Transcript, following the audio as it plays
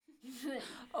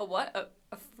A what? A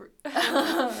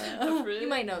You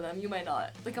might know them, you might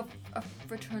not. Like a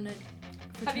fraternity.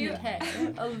 Have you?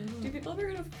 Oh. Do people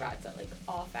ever go to frats at, like,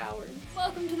 off hours?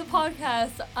 Welcome to the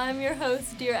podcast. I'm your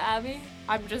host, Dear Abby.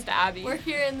 I'm just Abby. We're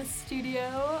here in the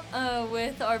studio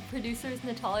with our producers,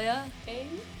 Natalia. Hey.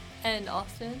 And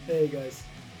Austin. Hey, guys.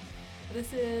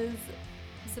 This is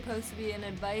supposed to be an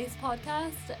advice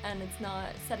podcast, and it's not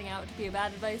setting out to be a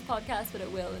bad advice podcast, but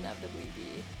it will inevitably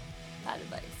be bad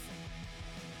advice.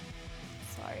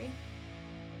 Sorry.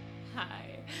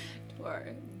 Hi to our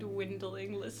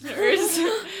dwindling listeners.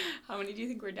 How many do you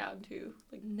think we're down to?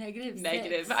 Like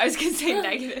Negative. I was gonna say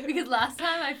negative. Because last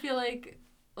time I feel like,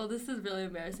 well, this is really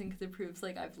embarrassing because it proves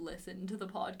like I've listened to the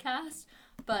podcast,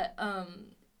 but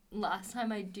last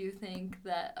time I do think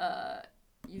that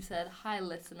you said hi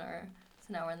listener,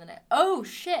 so now we're in the net. Oh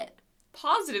shit!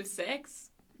 +6?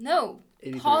 No,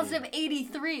 83. positive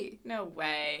 83. No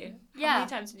way. Yeah. How many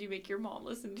times did you make your mom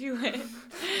listen to it?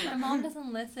 My mom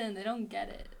doesn't listen. They don't get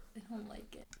it. They don't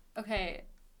like it. Okay.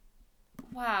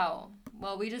 Wow.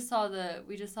 Well, we just saw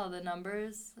the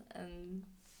numbers, and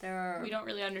there are. We don't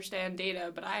really understand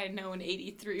data, but I know an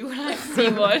 83 when I see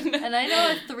one. And I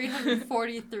know a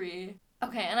 343.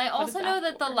 Okay, and I also know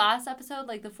that the last episode,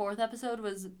 like the 4th episode,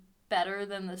 was better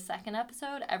than the 2nd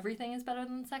episode. Everything is better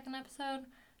than the 2nd episode.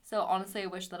 So honestly, I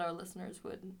wish that our listeners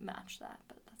would match that,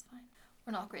 but that's fine.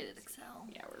 We're not great at Excel.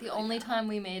 Yeah, we're the really only bad. time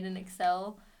we made an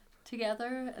Excel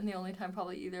together, and the only time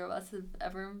probably either of us have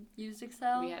ever used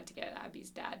Excel. We had to get Abby's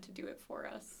dad to do it for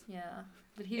us. Yeah,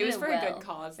 but he It did was for well. a good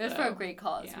cause, It was for a great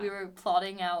cause. Yeah. We were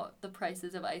plotting out the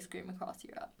prices of ice cream across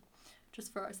Europe,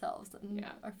 just for ourselves and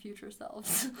our future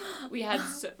selves. We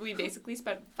basically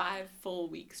spent 5 full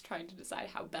weeks trying to decide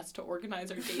how best to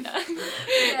organize our data.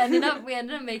 we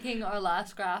ended up making our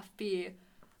last graph be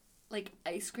like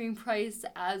ice cream price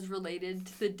as related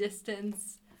to the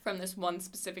distance From this one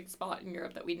specific spot in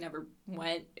Europe that we never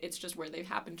went. It's just where they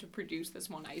happened to produce this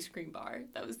one ice cream bar.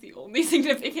 That was the only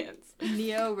significance.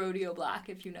 Neo Rodeo Black,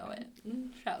 if you know it.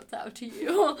 Shouts out to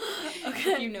you.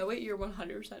 Okay. If you know it, you're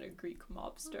 100% a Greek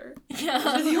mobster. Yeah.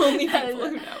 Those are the only people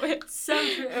who know it. So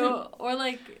true. Or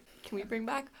like, Can we bring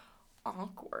back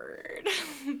awkward?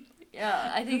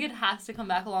 yeah, I think it has to come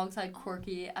back alongside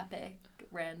quirky, epic,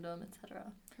 random,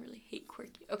 etc. I really hate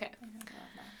quirky. Okay.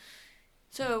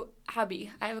 So, Abby,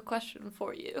 I have a question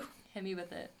for you. Hit me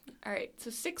with it. All right. So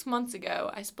 6 months ago,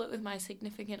 I split with my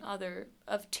significant other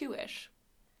of 2-ish.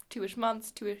 2-ish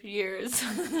months, 2-ish years.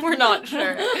 We're not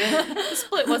sure. The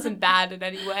split wasn't bad in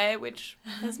any way, which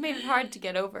has made it hard to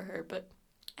get over her, but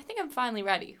I think I'm finally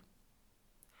ready.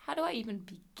 How do I even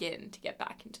begin to get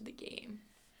back into the game?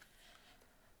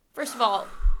 First of all,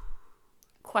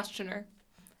 questioner,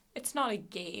 it's not a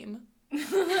game.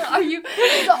 Are you?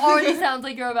 It already sounds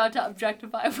like you're about to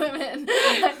objectify women.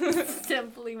 I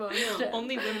simply won't.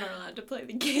 Only women are allowed to play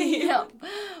the game. Yeah.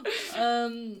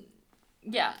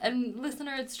 Yeah, and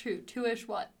listener, it's true. 2-ish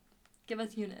what? Give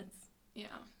us units. Yeah.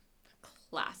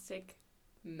 Classic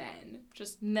men.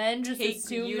 Just Men just take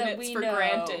assume units that we for know.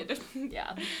 granted.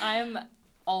 Yeah, I'm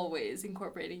always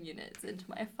incorporating units into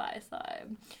my phi-sci.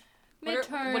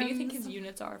 Midterms. What do you think his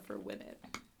units are for women?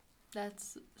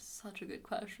 That's such a good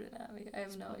question, Abby. I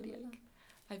have no idea.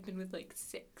 I've been with like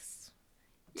 6.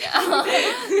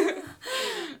 Yeah.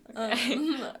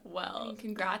 Well,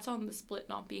 congrats on the split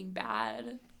not being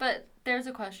bad. But there's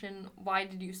a question. Why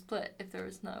did you split if there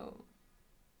was no...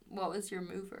 What was your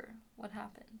mover? What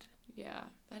happened? Yeah,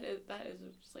 that is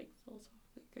just like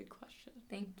philosophically a good question.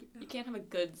 Thank you. You can't have a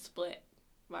good split.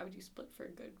 Why would you split for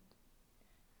a good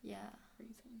Yeah.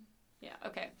 reason? Yeah,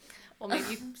 okay. Well, maybe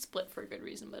you split for a good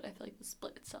reason, but I feel like the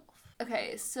split itself.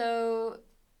 Okay, so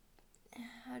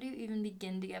how do you even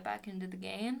begin to get back into the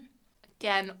game?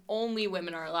 Again, only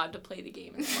women are allowed to play the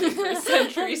game in the 21st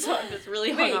century, so I'm just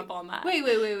really hung up on that. Wait.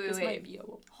 This might be a...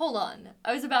 Hold on.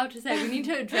 I was about to say, we need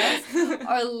to address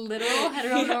our literal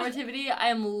heteronormativity. I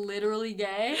am literally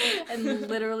gay and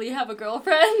literally have a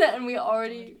girlfriend, and we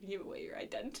already... Give away your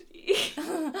identity.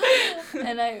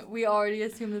 and we already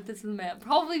assume that this is a man.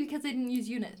 Probably because they didn't use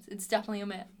units. It's definitely a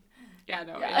man. Yeah,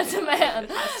 no. Yeah, it's a man. It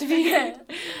has to be.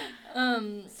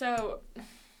 Okay. So,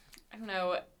 I don't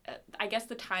know. I guess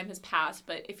the time has passed,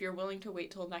 but if you're willing to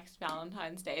wait till next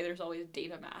Valentine's Day, there's always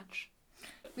data match.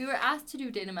 We were asked to do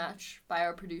data match by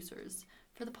our producers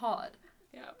for the pod.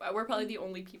 Yeah, but we're probably the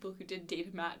only people who did data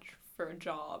match for a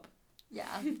job. Yeah,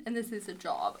 and this is a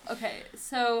job. Okay,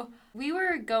 so we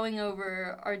were going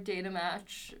over our data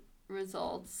match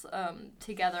results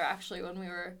together actually when we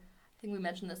were, I think we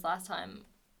mentioned this last time,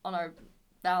 on our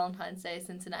Valentine's Day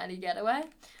Cincinnati getaway.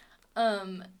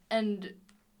 And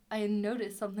I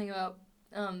noticed something about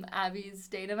Abby's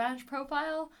data match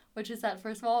profile, which is that,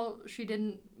 first of all, she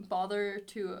didn't bother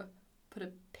to put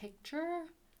a picture.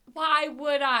 Why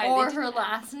would I? Or her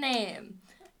last name.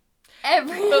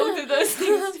 Both of those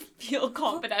things feel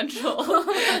confidential.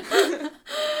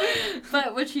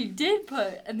 But what she did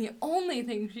put, and the only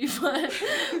thing she put,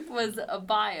 was a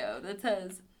bio that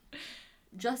says,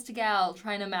 "Just a gal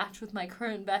trying to match with my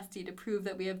current bestie to prove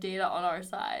that we have data on our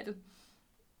side.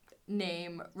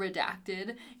 Name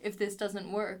redacted. If this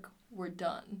doesn't work, we're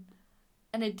done."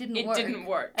 And it didn't work. It didn't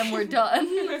work. And we're done.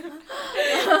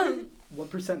 What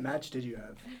percent match did you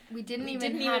have? We didn't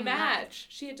even match.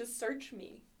 She had to search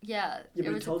me. Yeah. Yeah,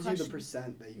 but it tells you the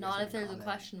percent that you guys Not if there's common. a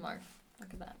question mark.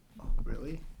 Look at that. Oh,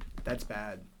 really? That's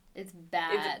bad. It's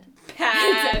bad. It's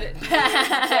bad.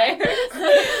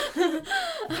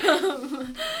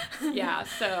 Yeah,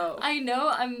 so I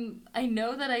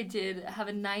know that I did have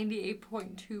a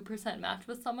 98.2% match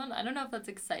with someone. I don't know if that's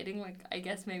exciting. Like, I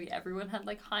guess maybe everyone had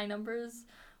like high numbers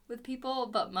with people,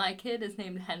 but my kid is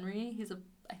named Henry. He's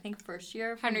I think first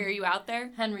year. Henry, are you out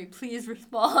there? Henry, please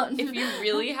respond. If you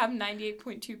really have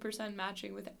 98.2%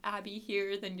 matching with Abby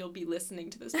here, then you'll be listening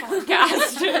to this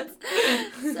podcast.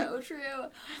 So true.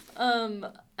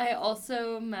 I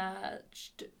also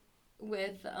matched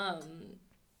with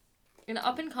an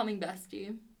up-and-coming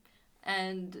bestie.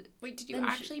 And wait, did you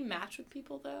actually match with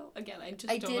people, though? Again, I did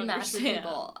understand. Match with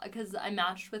people, because I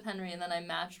matched with Henry, and then I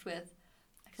matched with...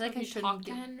 I feel like I shouldn't talk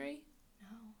to Henry?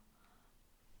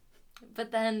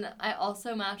 But then I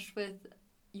also matched with,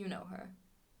 you know her.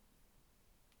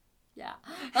 Yeah.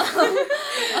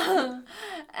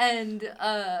 And,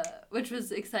 which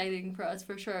was exciting for us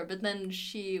for sure. But then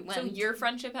she went... So your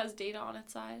friendship has data on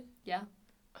its side? Yeah.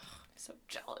 Ugh, I'm so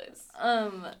jealous.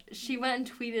 She went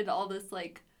and tweeted all this,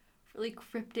 like, really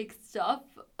cryptic stuff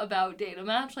about data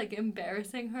match, like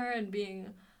embarrassing her and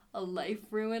being a life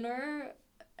ruiner.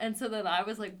 And so then I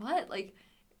was like, what? Like,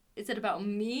 is it about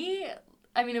me?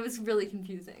 I mean, it was really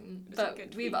confusing, but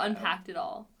we've unpacked it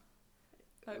all.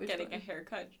 Getting a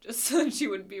haircut just so that she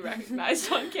wouldn't be recognized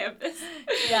on campus.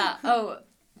 Yeah. Oh,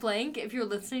 blank, if you're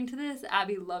listening to this,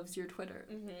 Abby loves your Twitter.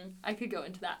 Mm-hmm. I could go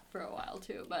into that for a while,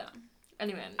 too, but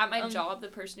anyway. At my job, the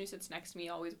person who sits next to me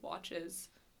always watches,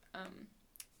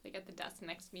 like at the desk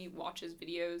next to me, watches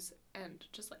videos and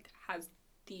just, like, has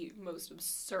the most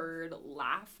absurd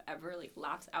laugh ever, like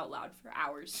laughs out loud for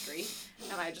hours straight.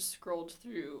 And I just scrolled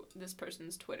through this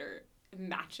person's Twitter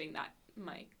matching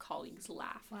my colleague's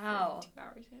laugh. Wow. For 2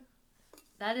 hours, yeah.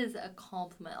 That is a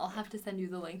compliment. I'll have to send you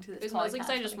the link to this podcast. It's mostly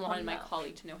because I just wanted my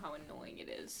colleague to know how annoying it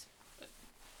is. But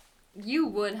you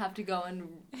would have to go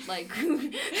and, like,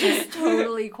 just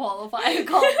totally qualify a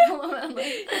compliment. Like,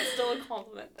 it's still a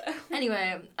compliment, though.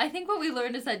 Anyway, I think what we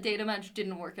learned is that data match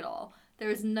didn't work at all. There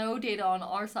was no data on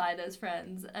our side as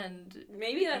friends, and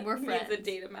maybe that we're friends. The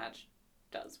data match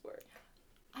does work.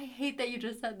 I hate that you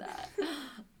just said that.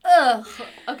 Ugh.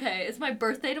 Okay, it's my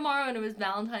birthday tomorrow, and it was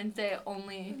Valentine's Day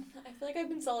only. I feel like I've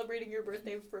been celebrating your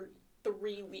birthday for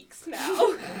 3 weeks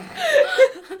now.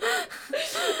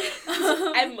 It's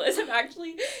endless. I'm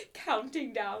actually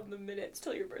counting down the minutes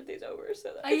till your birthday's over.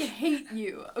 So that I hate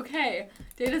you. Okay,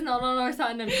 data's not on our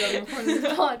side, and I'm done recording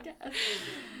this podcast.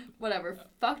 Whatever.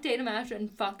 Fuck data match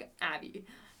and fuck Abby.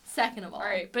 Second of all.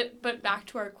 Alright, but back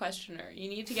to our questioner. You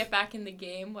need to get back in the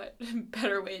game. What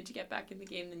better way to get back in the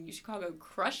game than UChicago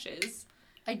crushes?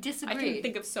 I disagree. I can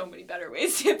think of so many better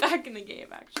ways to get back in the game,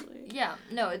 actually. Yeah,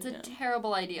 no, it's a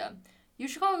terrible idea.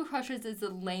 UChicago crushes is the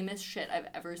lamest shit I've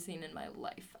ever seen in my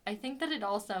life. I think that it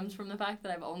all stems from the fact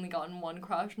that I've only gotten one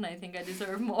crush, and I think I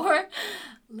deserve more.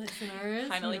 Listeners.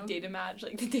 Kind of like data match.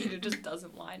 Like, the data just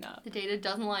doesn't line up. The data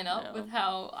doesn't line up with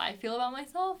how I feel about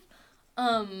myself.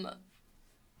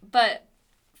 But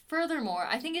furthermore,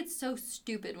 I think it's so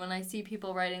stupid when I see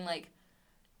people writing, like,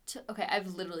 okay,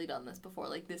 I've literally done this before.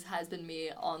 Like, this has been me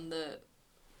on the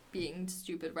being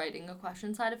stupid writing a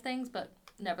question side of things, but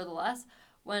nevertheless,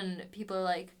 when people are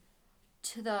like,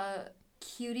 to the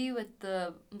cutie with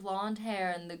the blonde hair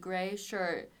and the gray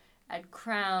shirt at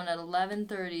Crown at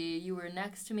 11:30, you were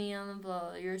next to me on the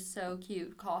blah, you're so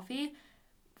cute, coffee.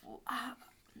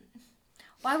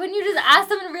 Why wouldn't you just ask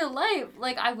them in real life?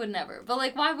 Like, I would never, but,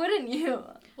 like, why wouldn't you?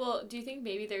 Well, do you think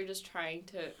maybe they're just trying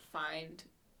to find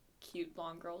cute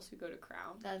blonde girls who go to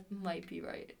Crown? That might be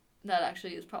right. That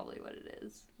actually is probably what it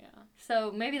is. Yeah.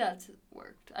 So maybe that's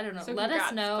worked. I don't know. So let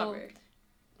us know. Clever.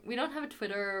 We don't have a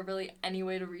Twitter or really any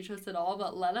way to reach us at all,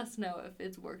 but let us know if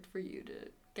it's worked for you to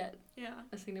get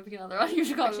a significant other on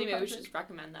UChicago. Actually, maybe we should just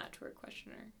recommend that to our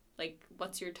questioner. Like,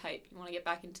 what's your type? You want to get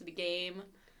back into the game?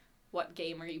 What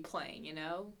game are you playing, you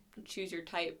know? Choose your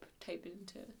type, type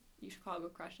into You Chicago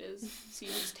crushes. See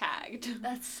who's tagged.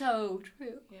 That's so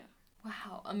true. Yeah.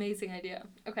 Wow, amazing idea.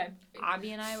 Okay.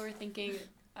 Abby and I were thinking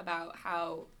about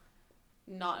how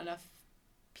not enough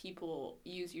people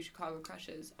use You Chicago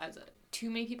crushes too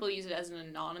many people use it as an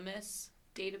anonymous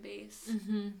database.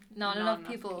 Mm-hmm. Not enough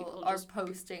people are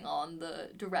posting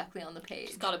directly on the page.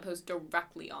 Just gotta post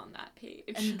directly on that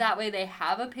page. And that way they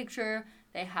have a picture,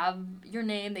 they have your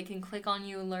name, they can click on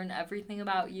you and learn everything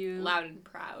about you. Loud and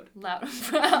proud. Loud and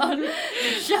proud.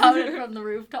 Shouted from the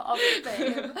rooftop,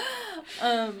 babe.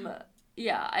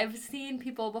 Yeah, I've seen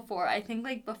people before. I think,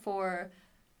 like, before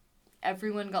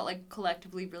everyone got, like,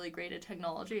 collectively really great at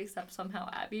technology, except somehow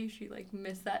Abby, she, like,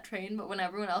 missed that train. But when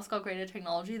everyone else got great at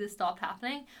technology, this stopped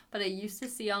happening. But I used to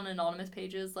see on anonymous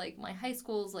pages, like, my high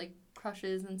school's, like,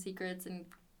 crushes and secrets and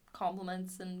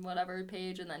compliments and whatever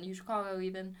page, and then UChicago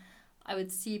even, I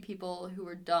would see people who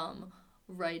were dumb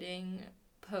writing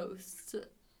posts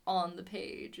on the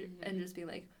page and just be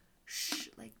like, shh,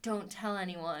 like, don't tell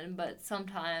anyone, but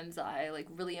sometimes I, like,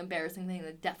 really embarrassing thing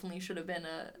that definitely should have been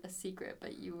a secret,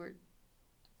 but you were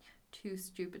too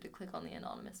stupid to click on the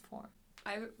anonymous form.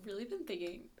 I've really been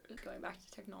thinking, going back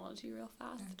to technology real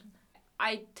fast,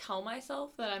 I tell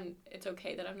myself that it's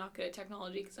okay that I'm not good at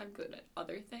technology because I'm good at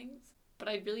other things, but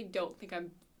I really don't think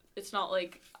it's not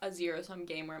like a zero-sum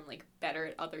game where I'm, like, better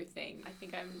at other things. I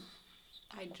think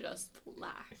I just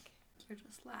lack. You're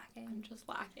just lacking. I'm just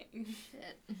lacking.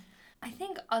 Shit. I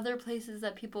think other places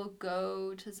that people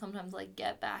go to sometimes, like,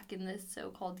 get back in this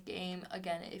so-called game,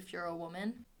 again, if you're a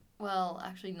woman. Well,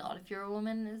 actually not if you're a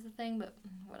woman is the thing, but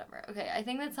whatever. Okay, I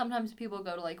think that sometimes people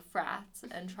go to, like, frats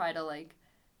and try to, like,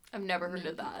 I've never heard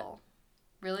of that. People.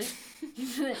 Really?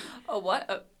 A what?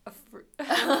 A fruit.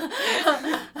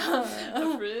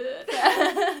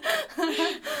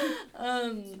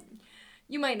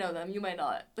 You might know them, you might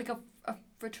not. Like a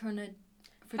fraternity.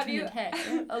 Do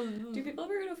people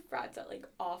ever go to frats at, like,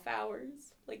 off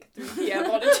hours? Like 3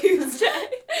 p.m. on a Tuesday?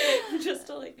 Just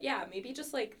to, like, maybe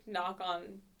just, like, knock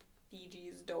on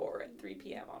BG's door at 3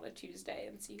 p.m. on a Tuesday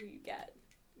and see who you get.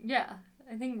 Yeah,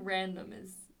 I think random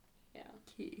is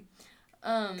key.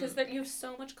 Because you have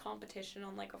so much competition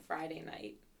on, like, a Friday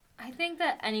night. I think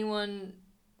that anyone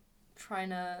trying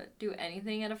to do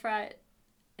anything at a frat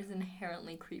is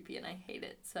inherently creepy, and I hate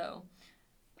it, so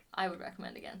I would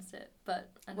recommend against it,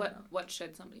 but I don't know. What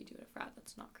should somebody do at a frat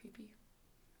that's not creepy?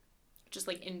 Just,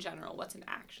 like, in general, what's an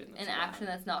action that's action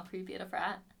that's not creepy at a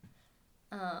frat?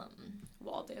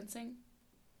 Wall dancing?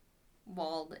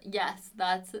 Yes,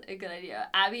 that's a good idea.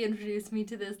 Abby introduced me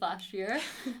to this last year.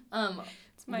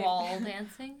 It's wall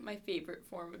dancing. My favorite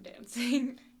form of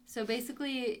dancing. So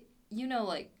basically,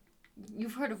 like,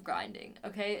 you've heard of grinding,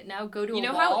 okay? Now go to a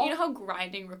wall. You know how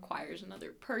grinding requires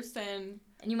another person?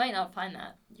 And you might not find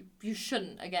that. You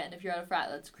shouldn't, again, if you're at a frat,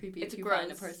 that's creepy if you gross.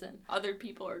 Find a person. Other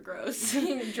people are gross.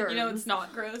 Germs. You know it's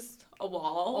not gross? A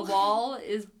wall. A wall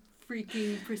is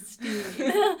freaking pristine.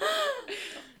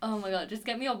 Oh my god, just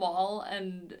get me a wall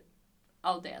and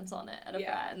I'll dance on it at a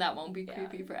frat, and that won't be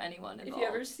creepy for anyone involved. If you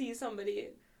ever see somebody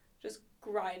just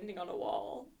grinding on a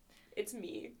wall, it's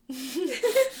me.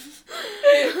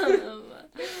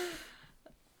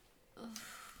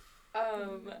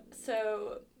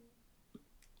 So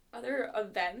other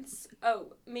events.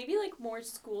 Oh, maybe, like, more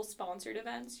school-sponsored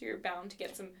events. You're bound to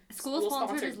get some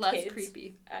school-sponsored is less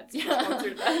creepy at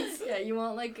school-sponsored events. Yeah, you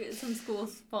want, like, some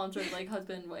school-sponsored, like,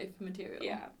 husband-wife material.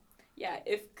 Yeah.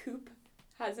 If Coop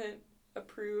hasn't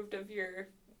approved of your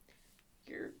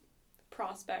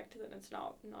prospect, then it's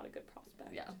not a good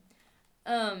prospect. Yeah.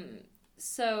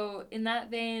 So in that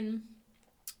vein,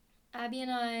 Abby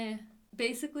and I.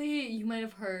 Basically, you might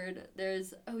have heard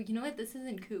there's... Oh, you know what? This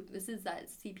isn't Coop. This is that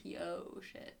CPO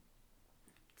shit.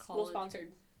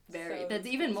 School-sponsored. Very. So that's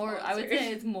even more... I would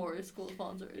say it's more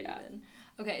school-sponsored even.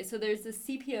 Okay, so there's the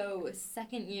CPO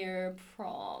second-year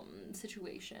prom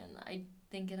situation. I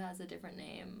think it has a different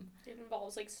name. It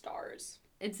involves, like, stars.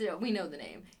 We know the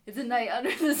name. It's A Night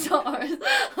Under the Stars.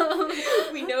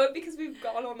 We know it because we've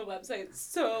gone on the website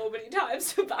so many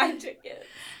times to buy tickets.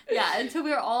 Yeah, and so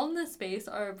we're all in this space,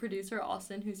 our producer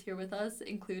Austin, who's here with us,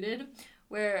 included,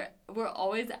 where we're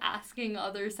always asking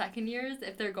other second years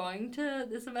if they're going to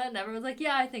this event, and everyone's like,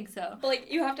 yeah, I think so. But,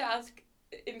 like, you have to ask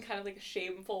in kind of, like, a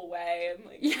shameful way, and,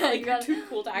 like, you're too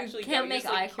cool to actually can't make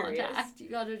eye curious. contact. You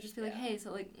gotta just be like, hey,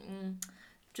 so, like,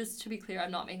 just to be clear,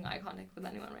 I'm not making eye contact with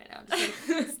anyone right now. Just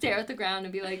like stare at the ground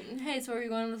and be like, hey, so are you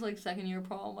going to this like second year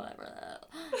prom, whatever.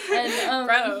 And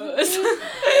Gross.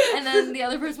 and then the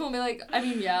other person will be like, I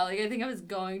mean, yeah, like I think I was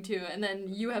going to, and then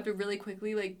you have to really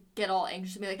quickly like get all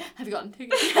anxious and be like, have you gotten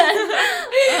tickets yet?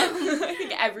 I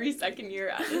think every second year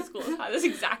at this school has had this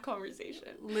exact conversation.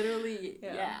 Literally,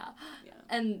 yeah.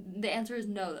 And the answer is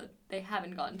no, that they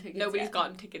haven't gotten tickets Nobody's yet.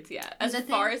 gotten tickets yet. As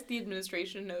far as the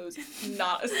administration knows,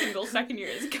 not a single second year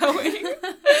is going.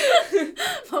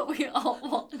 But we all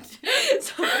want to.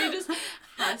 Somebody just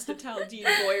has to tell Dean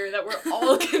Boyer that we're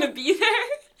all gonna be there.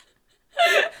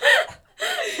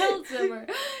 Tell Zimmer.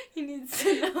 He needs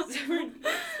to know. Zimmer needs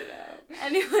to know.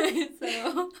 Anyway,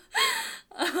 so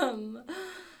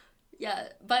yeah,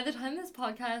 by the time this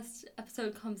podcast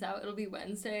episode comes out, it'll be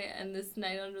Wednesday, and this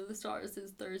Night Under the Stars is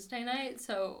Thursday night,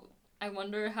 so I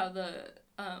wonder how the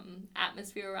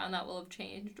atmosphere around that will have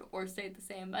changed or stayed the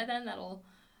same by then. That'll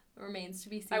remains to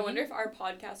be seen. I wonder if our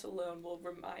podcast alone will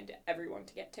remind everyone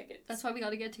to get tickets. That's why we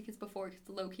gotta get tickets before, because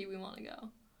low-key we want to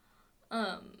go.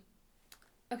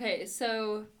 Okay,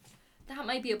 so that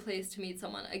might be a place to meet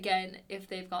someone, again, if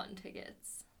they've gotten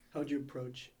tickets. How'd you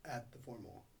approach at the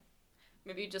formal?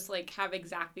 Maybe just, like, have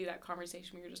exactly that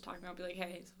conversation we were just talking about. Be like,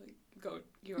 hey, so, like,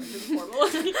 you went to the formal.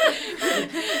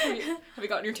 Have you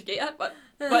gotten your ticket yet? What?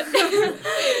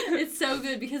 It's so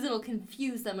good because it'll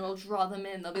confuse them. It'll draw them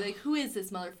in. They'll be like, who is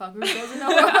this motherfucker who doesn't know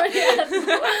where I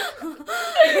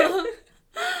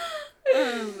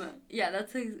am? Yeah,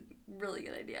 that's a really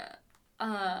good idea.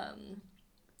 I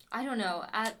don't know.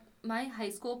 At my high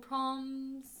school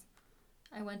proms,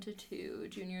 I went to 2,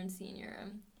 junior and senior.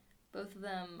 Both of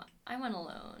them, I went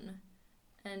alone.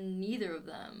 And neither of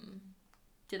them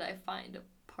did I find a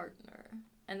partner.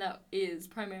 And that is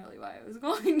primarily why I was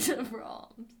going to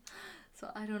proms.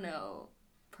 So I don't know.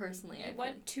 Personally, I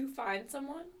went to find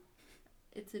someone?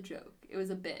 It's a joke. It was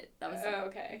a bit. That was. Oh,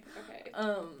 okay.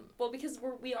 Well, because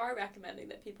we are recommending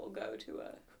that people go to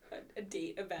a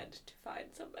date event to find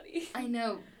somebody. I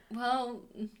know. Well,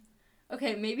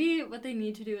 okay. Maybe what they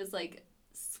need to do is like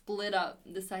split up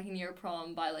the second year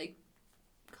prom by like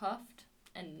cuffed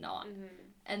and not. Mm-hmm.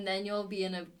 And then you'll be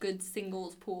in a good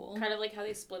singles pool. Kind of like how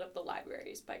they split up the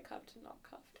libraries by cuffed and not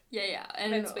cuffed. Yeah.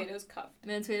 And Mansueto's cuffed.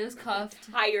 Mansueto's cuffed.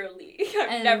 Entirely.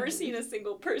 I've never seen a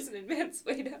single person in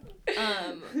Mansueto.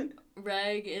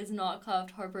 Reg is not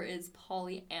cuffed. Harper is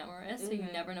polyamorous, so you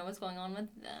never know what's going on with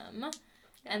them. Yeah.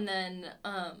 And then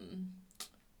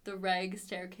the Reg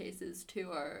staircases,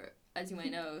 too, are, as you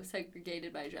might know,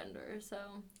 segregated by gender,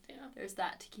 so there's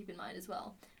that to keep in mind as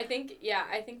well. I think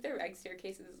the Reg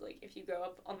staircases, like, if you go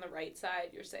up on the right side,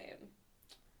 you're saying,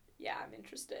 yeah, I'm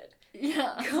interested.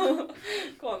 Yeah. Go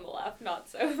on the left, not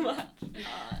so much.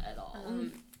 Not at all.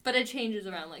 But it changes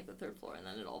around, like, the third floor, and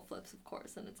then it all flips, of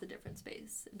course, and it's a different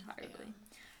space entirely. Yeah.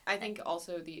 I think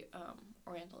also the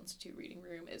Oriental Institute reading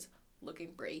room is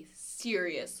looking for a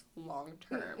serious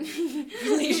long-term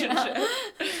relationship.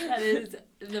 That is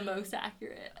the most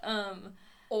accurate.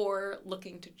 Or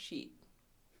looking to cheat.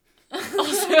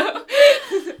 Also.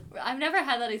 I've never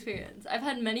had that experience. I've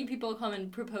had many people come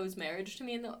and propose marriage to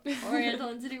me in the Oriental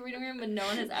Institute reading room, but no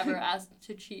one has ever asked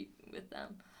to cheat with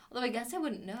them. Although I guess I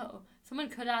wouldn't know. Someone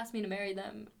could ask me to marry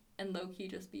them and low-key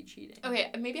just be cheating.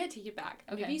 Okay, maybe I take it back.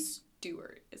 Okay. Maybe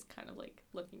Stuart is kind of like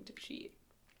looking to cheat.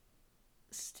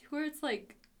 Stuart's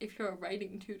like, if you're a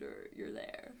writing tutor, you're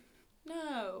there.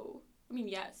 No. I mean,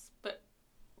 yes, but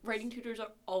writing tutors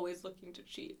are always looking to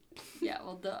cheat. Yeah,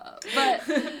 well, duh. But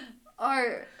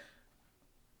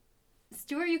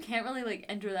Stuart, you can't really, like,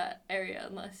 enter that area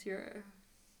unless you're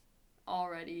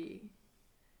already,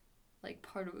 like,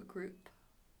 part of a group.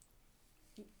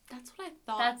 That's what I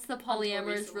thought. That's the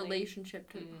polyamorous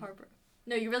relationship to Harper.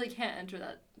 No, you really can't enter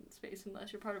that space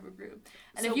unless you're part of a group.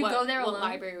 And so if you go there alone... What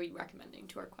library are you recommending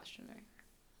to our questioner?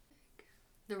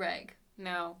 The Reg.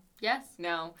 No. Yes?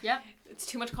 No. Yep. It's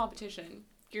too much competition.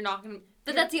 You're not going to...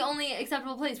 But that's the only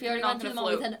acceptable place. We already went through them all.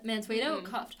 We said Mansueto,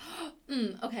 cuffed.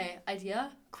 Okay,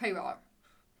 idea. Crarar.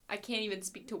 I can't even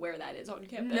speak to where that is on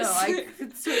campus. No, I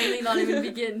could certainly not even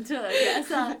begin to guess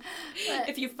that.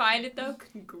 If you find it, though,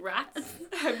 congrats.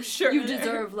 I'm sure you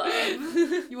deserve love.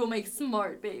 You will make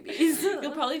smart babies.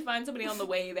 You'll probably find somebody on the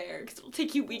way there, because it'll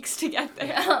take you weeks to get there.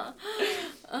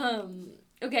 Yeah.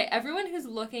 Okay, everyone who's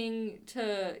looking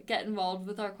to get involved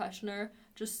with our questioner,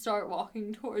 just start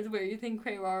walking towards where you think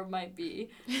Crarar might be.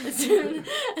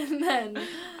 And then...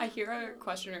 I hear our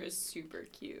questioner is super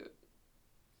cute.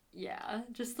 Yeah,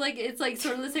 just like, it's like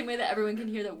sort of the same way that everyone can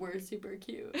hear that we're super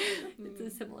cute. It's a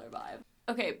similar vibe.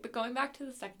 Okay, but going back to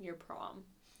the second year prom.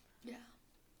 Yeah.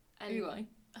 Are you going?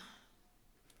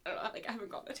 I don't know. not, like, I haven't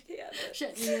gotten a ticket yet. But...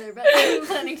 Shit, me neither, but I'm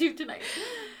planning to tonight.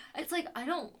 It's like,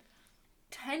 $10,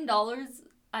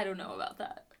 I don't know about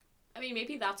that. I mean,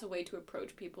 maybe that's a way to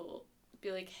approach people.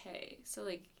 Be like, hey, so,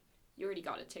 like, you already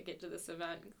got a ticket to this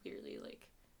event, clearly, like,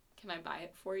 can I buy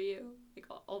it for you? Like,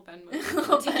 I'll Venmo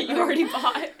the ticket you already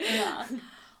bought. Yeah.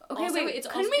 Okay, Also, wait,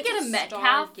 couldn't we get a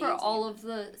Metcalf for all of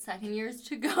the second years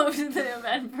to go to the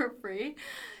event for free?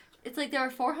 It's like there are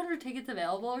 400 tickets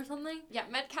available or something. Yeah,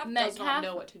 Metcalf does not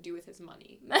know what to do with his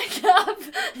money.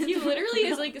 Metcalf! He literally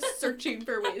is, like, searching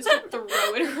for ways to throw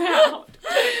it around.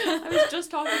 I was just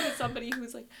talking to somebody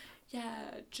who's like,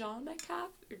 yeah, John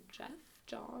Metcalf, or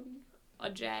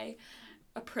Jay,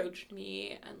 approached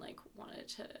me and, like, wanted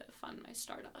to fund my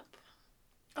startup.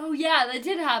 Oh, yeah, that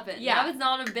did happen. Yeah. That was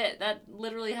not a bit. That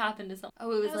literally happened to someone.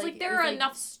 Oh, it was like there are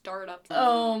enough startups.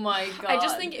 Oh, my God. I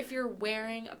just think if you're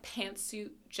wearing a pantsuit,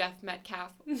 Jeff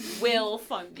Metcalf will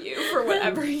fund you for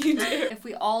whatever you do. If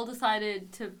we all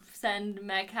decided to send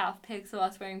Metcalf pics of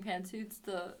us wearing pantsuits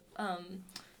the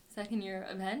second year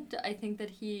event, I think that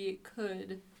he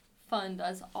could fund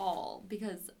us all,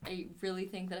 because I really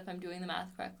think that if I'm doing the math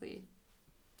correctly...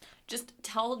 Just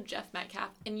tell Jeff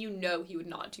Metcalf, and you know he would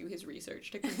not do his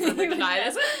research to confirm or deny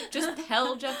this. Just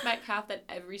tell Jeff Metcalf that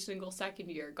every single second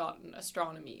year got an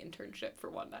astronomy internship for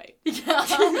one night. Yeah.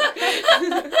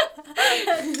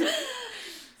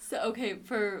 So, okay,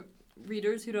 for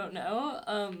readers who don't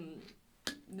know,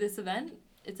 this event,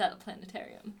 it's at a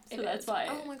planetarium. So that's why.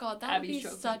 Oh my God, that would be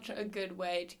such a good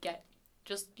way to get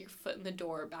just your foot in the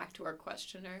door back to our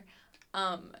questioner.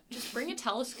 Just bring a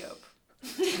telescope.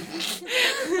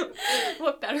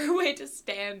 What better way to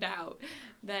stand out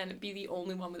than be the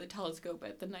only one with a telescope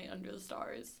at the night under the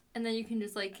stars? And then you can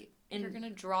just, like... You're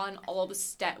gonna draw in all the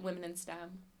women in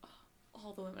STEM.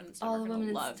 All the women in STEM are gonna love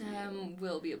you. All the women in STEM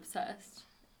will be obsessed.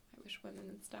 I wish women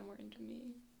in STEM were into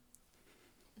me.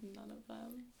 None of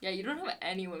them. Yeah, you don't have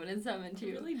any women in STEM into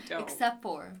you. I really don't. Except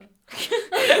for...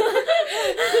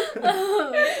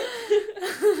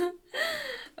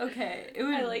 Okay.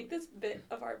 I like this bit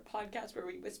of our podcast where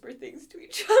we whisper things to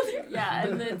each other. Yeah,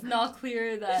 and it's not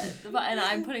clear that... And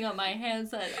I'm putting up my hands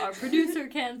that our producer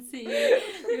can't see,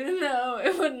 even though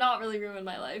it would not really ruin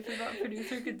my life if our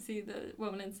producer could see the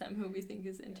woman in STEM who we think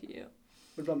is into you.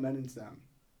 What about men in STEM?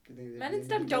 Men in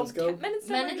STEM don't care. Men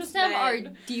in STEM are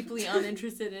deeply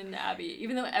uninterested in Abby,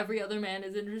 even though every other man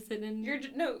is interested in...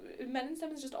 Men in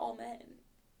STEM is just all men.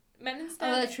 Men in STEM.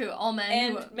 Oh, that's true. All men.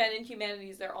 And men in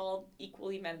humanities, they're all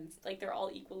equally men. Like, they're all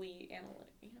equally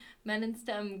analytic. Men in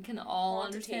STEM can all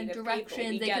understand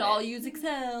directions. They can all use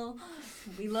Excel.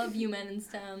 We love you, men in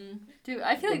STEM. Dude,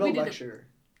 I feel like we did lecture?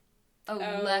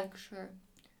 Lecture.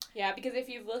 Yeah, because if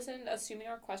you've listened, assuming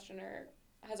our questioner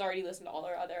has already listened to all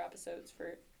our other episodes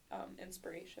for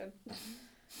inspiration,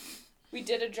 we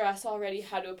did address already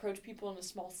how to approach people in a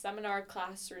small seminar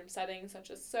classroom setting,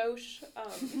 such as Soch.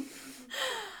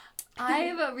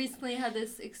 I've recently had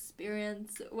this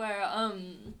experience where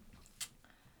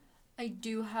I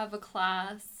do have a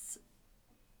class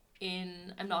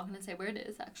in, I'm not going to say where it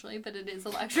is actually, but it is a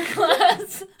lecture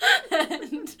class,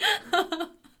 and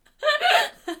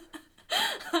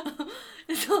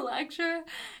it's a lecture,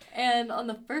 and on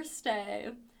the first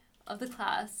day of the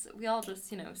class, we all just,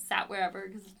 sat wherever,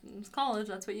 because it's college,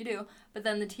 that's what you do. But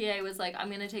then the TA was like, I'm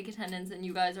going to take attendance, and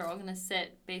you guys are all going to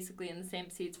sit basically in the same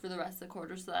seats for the rest of the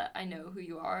quarter so that I know who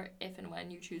you are if and when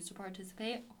you choose to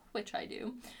participate, which I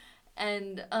do.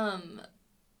 And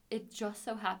it just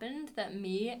so happened that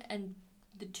me and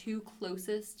the two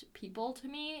closest people to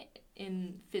me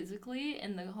physically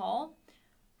in the hall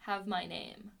have my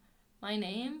name. My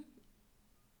name,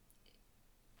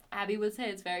 Abby would say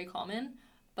it's very common,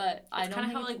 but I don't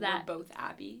think it's that. We're both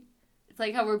Abby. It's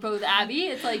like how we're both Abby.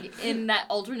 It's like in that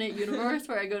alternate universe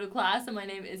where I go to class and my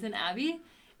name isn't Abby.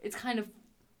 It's kind of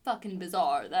fucking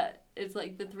bizarre that it's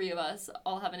like the three of us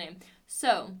all have a name.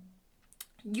 So,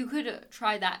 you could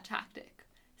try that tactic.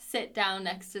 Sit down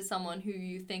next to someone who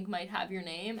you think might have your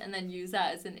name and then use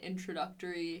that as an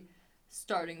introductory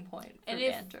starting point for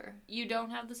banter. If you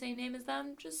don't have the same name as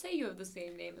them, just say you have the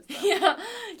same name as them.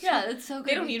 Yeah, that's so good.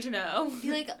 They don't need to know.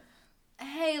 Be like,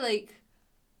 hey,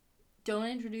 don't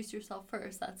introduce yourself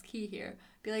first. That's key here.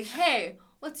 Be like, hey,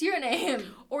 what's your name?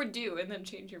 Or do, and then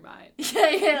change your mind.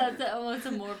 Yeah, that's almost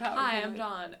a more powerful. Hi, I'm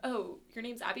John. Oh, your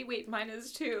name's Abby? Wait, mine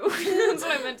is too. That's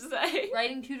what I meant to say.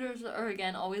 Writing tutors are,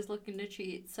 again, always looking to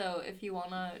cheat. So if you want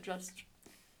to just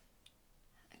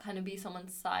kind of be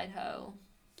someone's side hoe,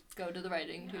 go to the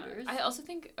writing tutors. I also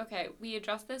think, we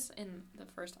addressed this in the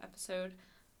first episode,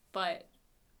 but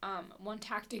one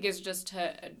tactic is just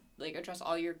to address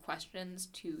all your questions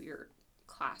to your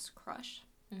class crush.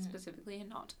 specifically and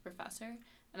not to the professor.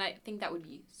 And I think that would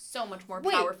be so much more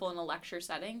Wait. powerful in a lecture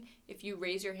setting if you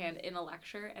raise your hand in a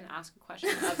lecture and ask a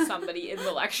question of somebody in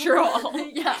the lecture hall.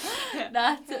 Yeah,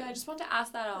 that's Yeah, I just want to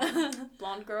ask that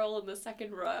blonde girl in the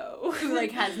second row. who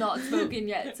like has not spoken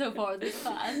yet so far this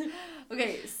class.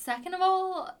 Okay, second of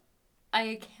all,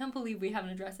 I can't believe we haven't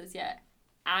addressed this yet.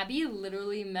 Abby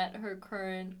literally met her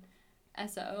current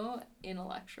SO in a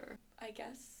lecture. I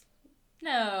guess.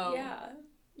 No. Yeah.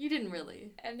 You didn't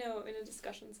really. And no, in a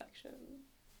discussion section.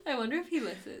 I wonder if he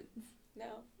listens.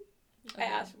 No. Okay. I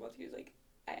asked him once, he was like,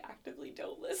 I actively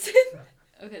don't listen.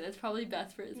 Okay, that's probably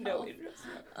best for his No health. interest.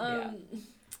 Yeah. Um,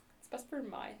 It's best for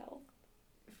my health.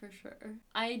 For sure.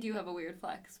 I do have a weird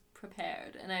flex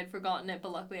prepared, and I had forgotten it,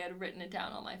 but luckily I had written it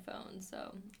down on my phone,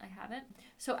 so I have it.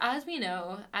 So as we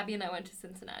know, Abby and I went to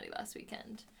Cincinnati last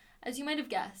weekend. As you might have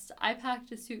guessed, I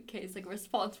packed a suitcase like a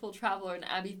responsible traveler, and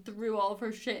Abby threw all of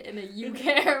her shit in a You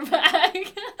Care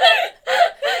bag.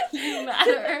 You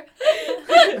matter.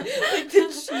 Like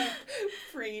the cheap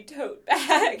free tote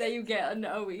bag. That you get in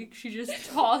a week. She just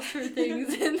tossed her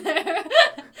things in there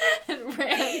and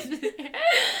ran to the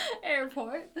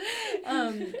airport.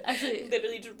 Actually,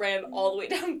 Literally just ran all the way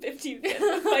down 55th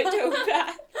with my tote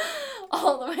bag.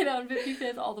 all the way down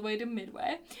 55th, all the way to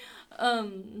Midway.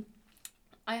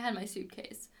 I had my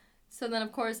suitcase. So then,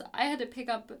 of course, I had to pick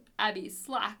up Abby's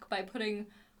slack by putting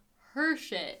her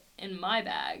shit in my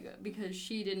bag because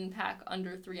she didn't pack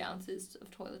under 3 ounces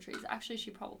of toiletries. Actually, she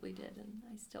probably did, and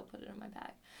I still put it in my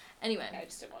bag. Anyway. I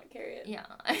just didn't want to carry it. Yeah,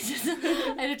 I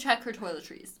had to check her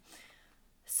toiletries.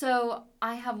 So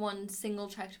I have one single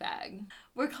checked bag.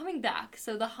 We're coming back.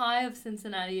 So the high of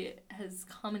Cincinnati has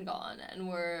come and gone, and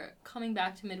we're coming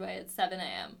back to Midway at 7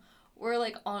 a.m. We're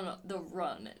like on the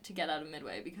run to get out of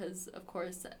Midway because, of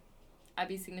course,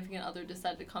 Abby's significant other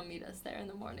decided to come meet us there in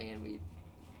the morning, and we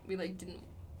wanted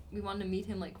to meet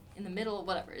him like in the middle,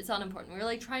 whatever. It's not important. We were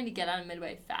like trying to get out of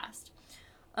Midway fast.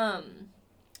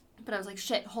 But I was like,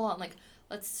 shit, hold on, like,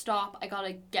 let's stop. I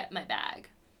gotta get my bag.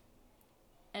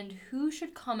 And who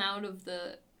should come out of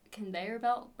the conveyor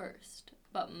belt first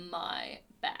but my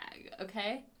bag,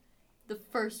 okay? The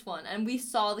first one. And we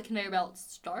saw the conveyor belt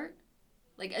start.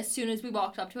 Like, as soon as we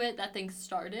walked up to it, that thing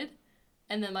started.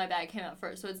 And then my bag came out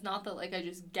first. So it's not that, like, I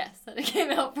just guessed that it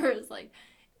came out first. Like,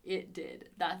 it did.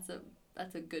 That's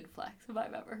a good flex if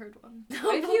I've ever heard one.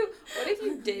 What if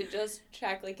you did just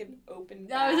check like an open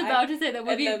bag? I was about to say that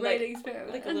would be a great like,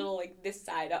 experiment. Like a little like this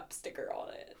side up sticker on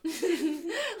it.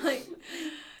 Like,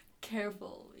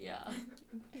 careful, yeah.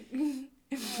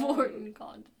 Important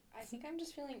content. I think I'm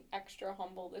just feeling extra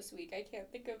humble this week. I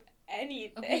can't think of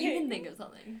anything. Okay, you can think of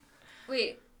something.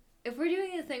 Wait, if we're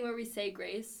doing a thing where we say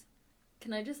Grace,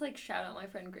 can I just like shout out my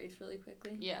friend Grace really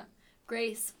quickly? Yeah.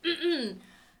 Grace,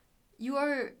 you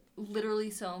are literally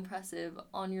so impressive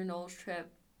on your Knowles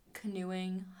trip,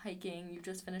 canoeing, hiking. You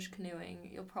just finished canoeing.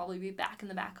 You'll probably be back in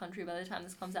the backcountry by the time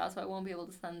this comes out, so I won't be able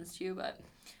to send this to you, but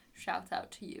shouts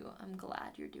out to you. I'm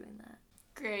glad you're doing that.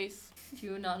 Grace. Do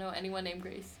you not know anyone named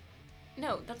Grace?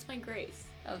 No, that's my Grace.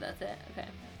 Oh, that's it? Okay.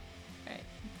 Alright.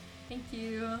 Thank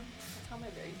you. That's how my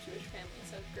very Jewish family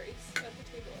says Grace at the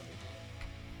table every day.